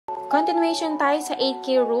Continuation tayo sa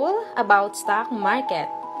 8K rule about stock market.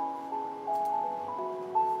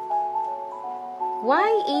 Why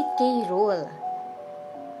 8K rule?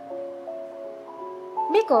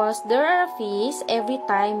 Because there are fees every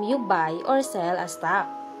time you buy or sell a stock,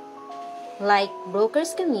 like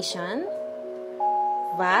broker's commission,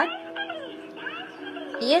 VAT,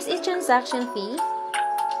 PSE transaction fee,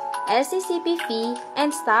 SCCP fee,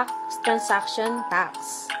 and stock transaction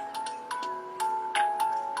tax.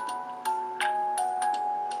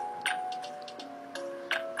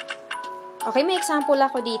 Okay, may example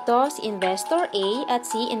ako dito, si Investor A at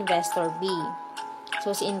si Investor B.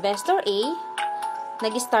 So, si Investor A,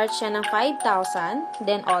 nag-start siya ng 5,000,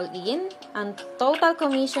 then all in. Ang total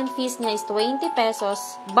commission fees niya is 20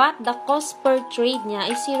 pesos, but the cost per trade niya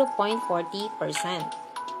is 0.40%.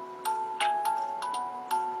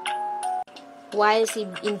 While si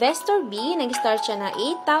Investor B, nag-start siya ng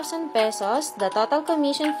 8,000 pesos, the total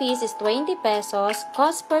commission fees is 20 pesos,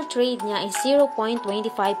 cost per trade niya is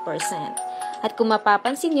 0.25%. At kung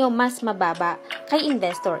mapapansin nyo, mas mababa kay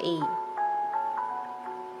Investor A.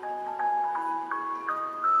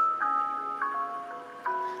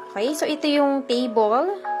 Okay, so ito yung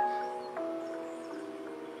table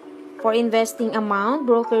for investing amount,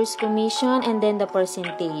 broker's commission, and then the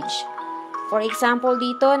percentage. For example,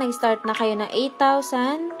 dito, nag-start na kayo ng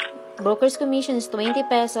 8,000, broker's commission is 20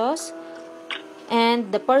 pesos,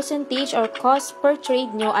 and the percentage or cost per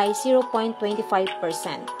trade nyo ay 0.25%.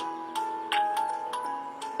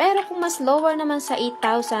 Pero kung mas lower naman sa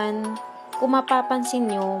 8,000, kung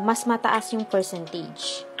mapapansin nyo, mas mataas yung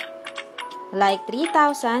percentage. Like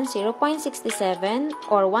 3,000, 0.67,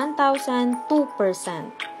 or 1,000, 2%.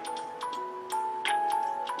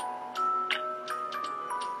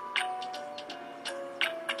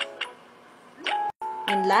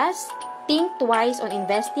 And last, think twice on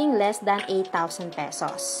investing less than 8,000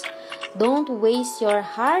 pesos. Don't waste your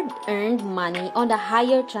hard-earned money on the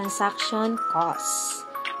higher transaction costs.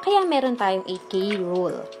 Kaya meron tayong 8K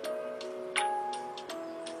rule.